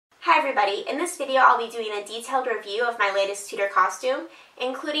Hi everybody, in this video I'll be doing a detailed review of my latest Tudor costume,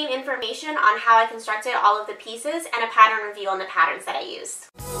 including information on how I constructed all of the pieces and a pattern review on the patterns that I used.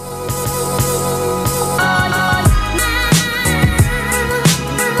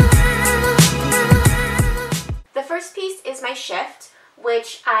 The first piece is my shift,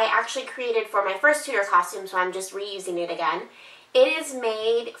 which I actually created for my first Tudor costume, so I'm just reusing it again. It is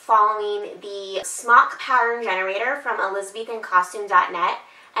made following the smock pattern generator from elizabethancostume.net,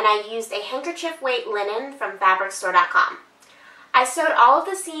 and I used a handkerchief weight linen from fabricstore.com. I sewed all of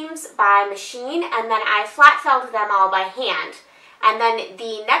the seams by machine, and then I flat felled them all by hand. And then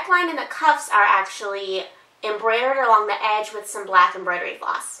the neckline and the cuffs are actually embroidered along the edge with some black embroidery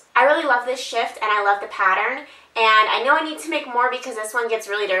floss. I really love this shift and I love the pattern, and I know I need to make more because this one gets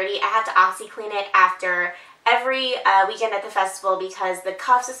really dirty. I have to OxyClean it after every weekend at the festival because the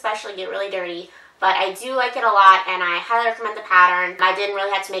cuffs especially get really dirty, but I do like it a lot and I highly recommend the pattern. I didn't really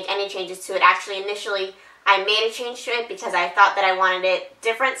have to make any changes to it. Actually, initially I made a change to it because I thought that I wanted it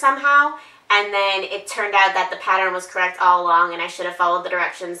different somehow, and then it turned out that the pattern was correct all along and I should have followed the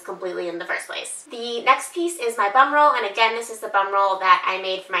directions completely in the first place. The next piece is my bum roll, and again this is the bum roll that I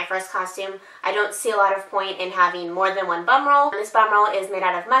made for my first costume. I don't see a lot of point in having more than one bum roll. This bum roll is made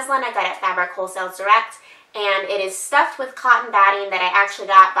out of muslin I got at Fabric Wholesale Direct, and it is stuffed with cotton batting that I actually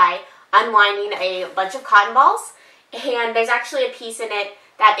got by unwinding a bunch of cotton balls, and there's actually a piece in it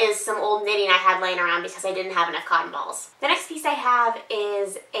that is some old knitting I had laying around because I didn't have enough cotton balls. The next piece I have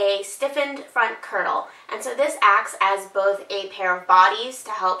is a stiffened front kirtle, and so this acts as both a pair of bodies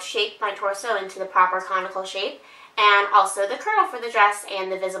to help shape my torso into the proper conical shape, and also the kirtle for the dress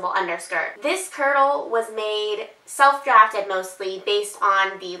and the visible underskirt. This kirtle was made self-drafted mostly based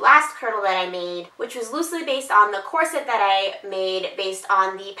on the last kirtle that I made, which was loosely based on the corset that I made based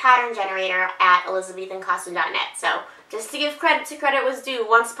on the pattern generator at elizabethancostume.net. So just to give credit to credit was due,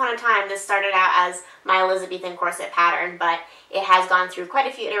 once upon a time this started out as my Elizabethan corset pattern, but it has gone through quite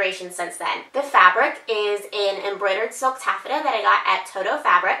a few iterations since then. The fabric is an embroidered silk taffeta that I got at Tudor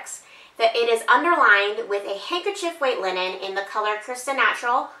Fabrics. That it is underlined with a handkerchief weight linen in the color Krista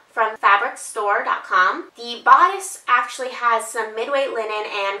Natural from fabricstore.com. The bodice actually has some midweight linen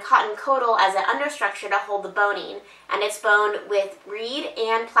and cotton coatal as an understructure to hold the boning, and it's boned with reed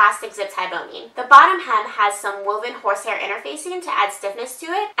and plastic zip tie boning. The bottom hem has some woven horsehair interfacing to add stiffness to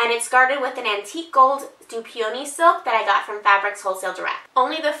it, and it's guarded with an antique gold Dupioni silk that I got from Fabrics Wholesale Direct.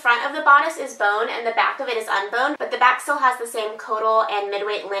 Only the front of the bodice is boned and the back of it is unboned, but the back still has the same coatal and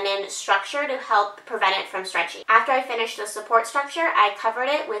midweight linen structure to help prevent it from stretching. After I finished the support structure, I covered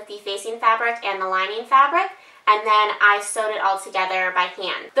it with the facing fabric and the lining fabric, and then I sewed it all together by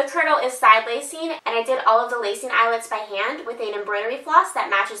hand. The kirtle is side lacing, and I did all of the lacing eyelets by hand with an embroidery floss that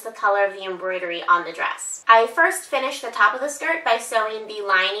matches the color of the embroidery on the dress. I first finished the top of the skirt by sewing the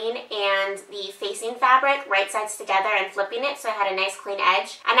lining and the facing fabric right sides together and flipping it so I had a nice clean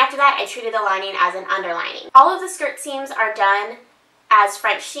edge, and after that I treated the lining as an underlining. All of the skirt seams are done as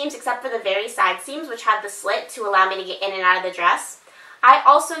French seams except for the very side seams, which have the slit to allow me to get in and out of the dress. I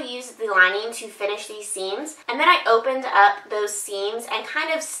also used the lining to finish these seams, and then I opened up those seams and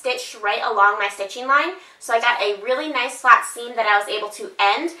kind of stitched right along my stitching line, so I got a really nice flat seam that I was able to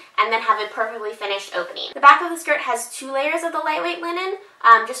end and then have a perfectly finished opening. The back of the skirt has 2 layers of the lightweight linen,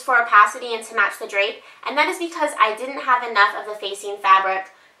 just for opacity and to match the drape, and that is because I didn't have enough of the facing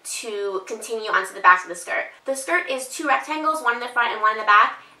fabric to continue onto the back of the skirt. The skirt is 2 rectangles, one in the front and one in the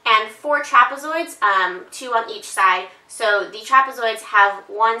back, and 4 trapezoids, 2 on each side. So the trapezoids have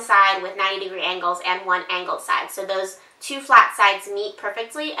one side with 90-degree angles and one angled side. So those 2 flat sides meet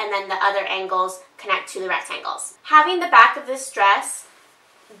perfectly, and then the other angles connect to the rectangles. Having the back of this dress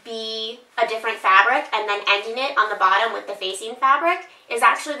be a different fabric and then ending it on the bottom with the facing fabric is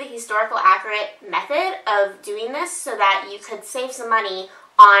actually the historical accurate method of doing this so that you could save some money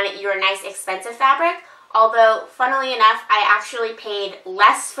on your nice expensive fabric. Although, funnily enough, I actually paid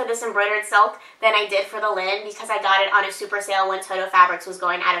less for this embroidered silk than I did for the linen because I got it on a super sale when Tudor Fabrics was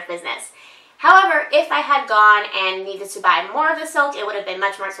going out of business. However, if I had gone and needed to buy more of the silk, it would have been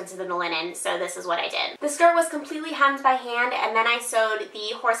much more expensive than the linen, so this is what I did. The skirt was completely hemmed by hand, and then I sewed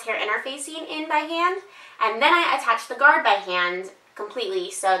the horsehair interfacing in by hand, and then I attached the guard by hand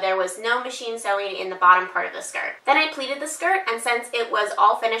completely, so there was no machine sewing in the bottom part of the skirt. Then I pleated the skirt, and since it was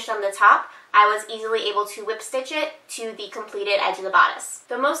all finished on the top, I was easily able to whip stitch it to the completed edge of the bodice.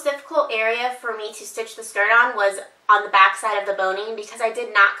 The most difficult area for me to stitch the skirt on was on the back side of the boning because I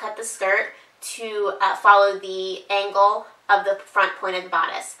did not cut the skirt to follow the angle of the front point of the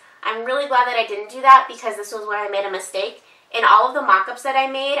bodice. I'm really glad that I didn't do that because this was where I made a mistake. In all of the mock-ups that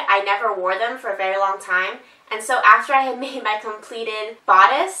I made, I never wore them for a very long time, and so after I had made my completed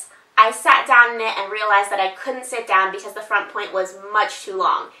bodice, I sat down in it and realized that I couldn't sit down because the front point was much too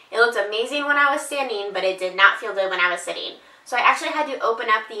long. It looked amazing when I was standing, but it did not feel good when I was sitting. So I actually had to open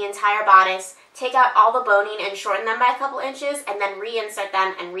up the entire bodice, take out all the boning and shorten them by a couple inches, and then reinsert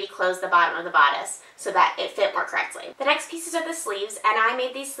them and reclose the bottom of the bodice so that it fit more correctly. The next pieces are the sleeves, and I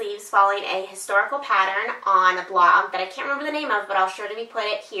made these sleeves following a historical pattern on a blog that I can't remember the name of, but I'll surely put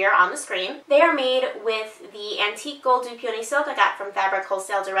it here on the screen. They are made with the antique gold du peony silk I got from Fabric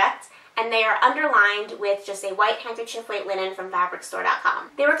Wholesale Direct, and they are underlined with just a white handkerchief weight linen from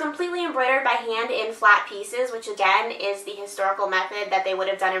fabricstore.com. They were completely embroidered by hand in flat pieces, which again is the historical method that they would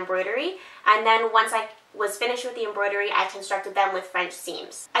have done embroidery, and then once I was finished with the embroidery, I constructed them with French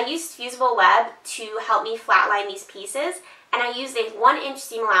seams. I used fusible web to help me flatline these pieces, and I used a 1-inch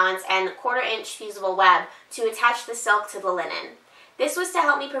seam allowance and 1/4-inch fusible web to attach the silk to the linen. This was to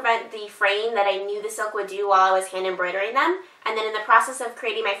help me prevent the fraying that I knew the silk would do while I was hand embroidering them, and then in the process of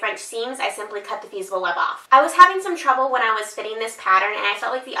creating my French seams, I simply cut the fusible web off. I was having some trouble when I was fitting this pattern, and I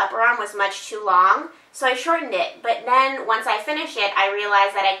felt like the upper arm was much too long, so I shortened it, but then once I finished it, I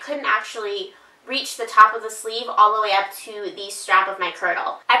realized that I couldn't actually reach the top of the sleeve all the way up to the strap of my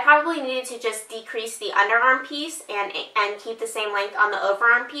kirtle. I probably needed to just decrease the underarm piece and keep the same length on the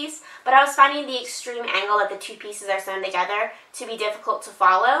overarm piece, but I was finding the extreme angle that the two pieces are sewn together to be difficult to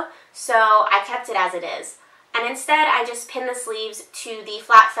follow, so I kept it as it is. And instead, I just pinned the sleeves to the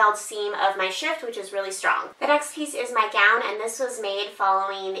flat felled seam of my shift, which is really strong. The next piece is my gown, and this was made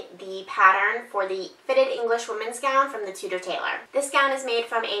following the pattern for the fitted English women's gown from the Tudor tailor. This gown is made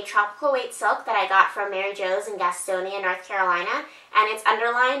from a tropical weight silk that I got from Mary Jo's in Gastonia, North Carolina, and it's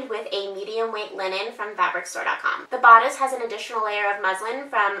underlined with a medium weight linen from fabricstore.com. The bodice has an additional layer of muslin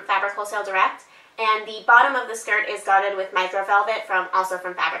from Fabric Wholesale Direct, and the bottom of the skirt is guarded with micro velvet also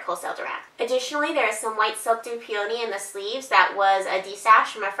from Fabric Wholesale Direct. Additionally, there is some white silk du peony in the sleeves that was a destash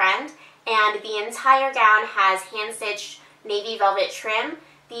from a friend, and the entire gown has hand-stitched navy velvet trim.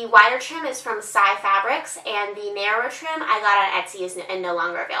 The wider trim is from Psy Fabrics, and the narrower trim I got on Etsy is no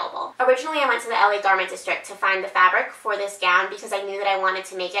longer available. Originally, I went to the LA Garment District to find the fabric for this gown because I knew that I wanted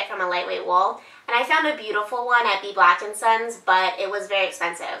to make it from a lightweight wool, and I found a beautiful one at B. Black & Sons, but it was very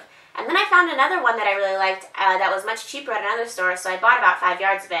expensive. And then I found another one that I really liked that was much cheaper at another store, so I bought about 5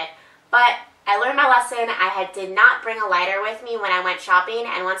 yards of it. But I learned my lesson. I did not bring a lighter with me when I went shopping,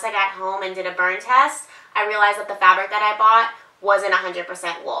 and once I got home and did a burn test, I realized that the fabric that I bought wasn't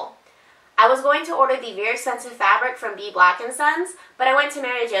 100% wool. I was going to order the very expensive fabric from B. Black & Sons, but I went to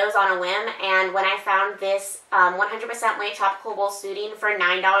Mary Jo's on a whim, and when I found this 100% weight tropical wool suiting for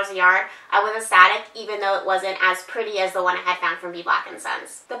 $9 a yard, I was ecstatic, even though it wasn't as pretty as the one I had found from B. Black &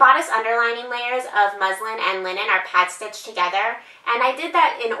 Sons. The bodice underlining layers of muslin and linen are pad stitched together, and I did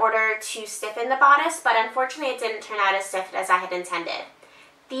that in order to stiffen the bodice, but unfortunately it didn't turn out as stiff as I had intended.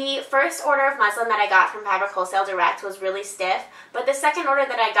 The first order of muslin that I got from Fabric Wholesale Direct was really stiff, but the second order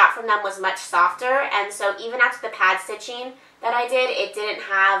that I got from them was much softer, and so even after the pad stitching that I did, it didn't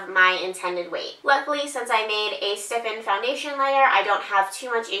have my intended weight. Luckily, since I made a stiffened foundation layer, I don't have too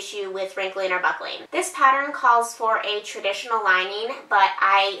much issue with wrinkling or buckling. This pattern calls for a traditional lining, but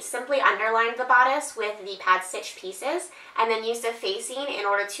I simply underlined the bodice with the pad stitch pieces and then used a facing in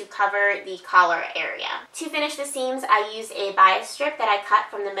order to cover the collar area. To finish the seams, I used a bias strip that I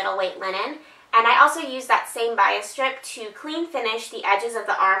cut from the middle weight linen, and I also used that same bias strip to clean finish the edges of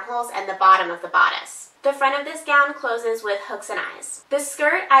the armholes and the bottom of the bodice. The front of this gown closes with hooks and eyes. The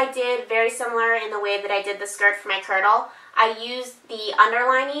skirt I did very similar in the way that I did the skirt for my kirtle. I used the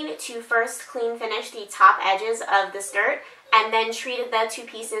underlining to first clean finish the top edges of the skirt and then treated the two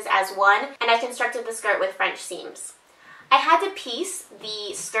pieces as one, and I constructed the skirt with French seams. I had to piece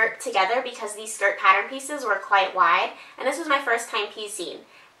the skirt together because these skirt pattern pieces were quite wide, and this was my first time piecing.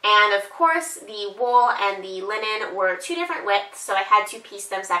 And of course, the wool and the linen were two different widths, so I had to piece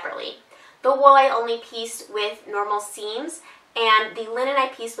them separately. The wool I only pieced with normal seams, and the linen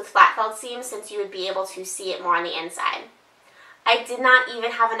I pieced with flat felled seams since you would be able to see it more on the inside. I did not even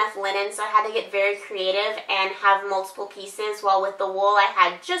have enough linen, so I had to get very creative and have multiple pieces, while with the wool I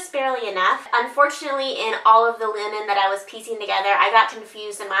had just barely enough. Unfortunately, in all of the linen that I was piecing together, I got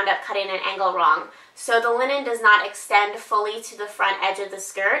confused and wound up cutting an angle wrong. So the linen does not extend fully to the front edge of the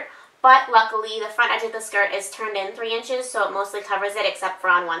skirt, but luckily the front edge of the skirt is turned in 3 inches, so it mostly covers it except for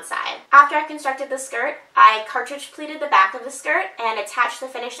on one side. After I constructed the skirt, I cartridge pleated the back of the skirt and attached the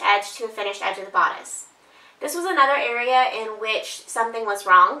finished edge to the finished edge of the bodice. This was another area in which something was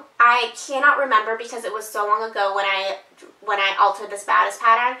wrong. I cannot remember because it was so long ago when I altered this bodice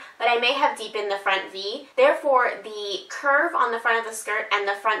pattern, but I may have deepened the front V. Therefore, the curve on the front of the skirt and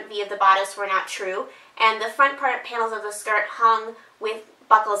the front V of the bodice were not true, and the front panels of the skirt hung with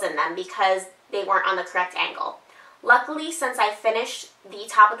buckles in them because they weren't on the correct angle. Luckily, since I finished the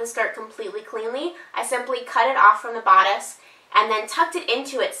top of the skirt completely cleanly, I simply cut it off from the bodice and then tucked it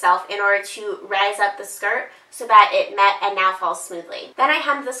into itself in order to rise up the skirt so that it met and now falls smoothly. Then I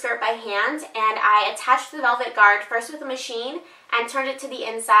hemmed the skirt by hand, and I attached the velvet guard first with a machine and turned it to the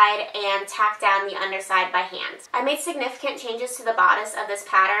inside and tacked down the underside by hand. I made significant changes to the bodice of this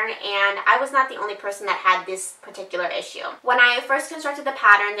pattern, and I was not the only person that had this particular issue. When I first constructed the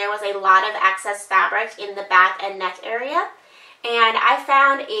pattern, there was a lot of excess fabric in the back and neck area, and I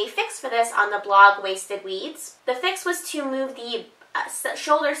found a fix for this on the blog Wasted Weeds. The fix was to move the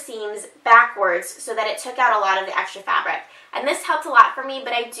shoulder seams backwards so that it took out a lot of the extra fabric. And this helped a lot for me,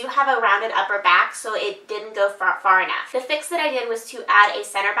 but I do have a rounded upper back, so it didn't go far enough. The fix that I did was to add a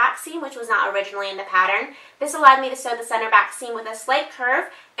center back seam, which was not originally in the pattern. This allowed me to sew the center back seam with a slight curve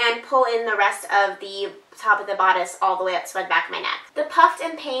and pull in the rest of the top of the bodice all the way up to the back of my neck. The puffed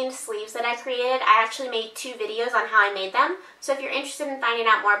and paned sleeves that I created, I actually made 2 videos on how I made them, so if you're interested in finding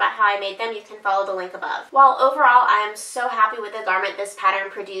out more about how I made them, you can follow the link above. While overall I am so happy with the garment this pattern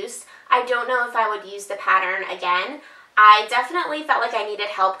produced, I don't know if I would use the pattern again. I definitely felt like I needed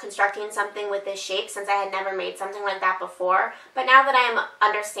help constructing something with this shape since I had never made something like that before, but now that I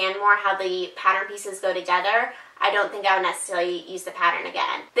understand more how the pattern pieces go together, I don't think I would necessarily use the pattern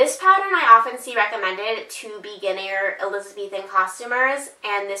again. This pattern I often see recommended to beginner Elizabethan costumers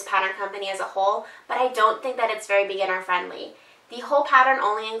and this pattern company as a whole, but I don't think that it's very beginner friendly. The whole pattern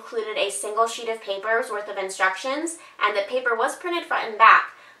only included a single sheet of paper's worth of instructions, and the paper was printed front and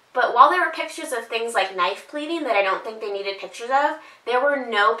back. But while there were pictures of things like knife pleating that I don't think they needed pictures of, there were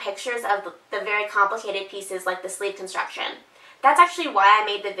no pictures of the very complicated pieces like the sleeve construction. That's actually why I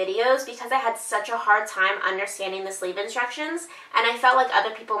made the videos, because I had such a hard time understanding the sleeve instructions, and I felt like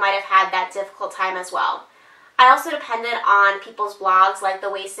other people might have had that difficult time as well. I also depended on people's blogs like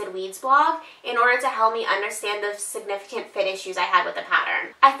the Wasted Weeds blog in order to help me understand the significant fit issues I had with the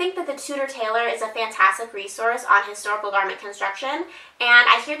pattern. I think that the Tudor Tailor is a fantastic resource on historical garment construction, and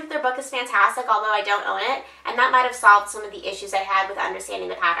I hear that their book is fantastic, although I don't own it, and that might have solved some of the issues I had with understanding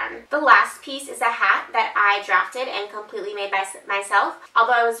the pattern. The last piece is a hat that I drafted and completely made by myself,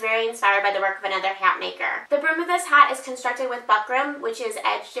 although I was very inspired by the work of another hat maker. The brim of this hat is constructed with buckram, which is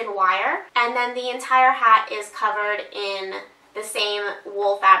edged in wire, and then the entire hat is covered in the same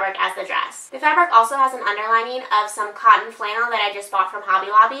wool fabric as the dress. The fabric also has an underlining of some cotton flannel that I just bought from Hobby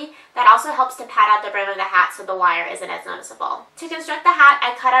Lobby that also helps to pad out the brim of the hat so the wire isn't as noticeable. To construct the hat,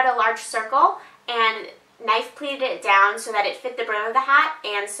 I cut out a large circle and knife pleated it down so that it fit the brim of the hat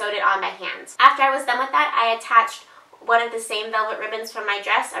and sewed it on by hand. After I was done with that, I attached one of the same velvet ribbons from my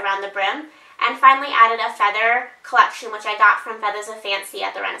dress around the brim, and finally added a feather collection which I got from Feathers of Fancy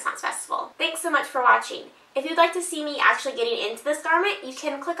at the Renaissance Festival. Thanks so much for watching. If you'd like to see me actually getting into this garment, you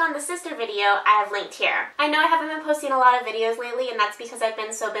can click on the sister video I have linked here. I know I haven't been posting a lot of videos lately, and that's because I've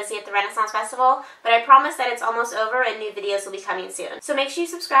been so busy at the Renaissance Festival, but I promise that it's almost over and new videos will be coming soon. So make sure you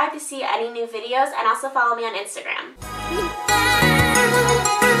subscribe to see any new videos, and also follow me on Instagram.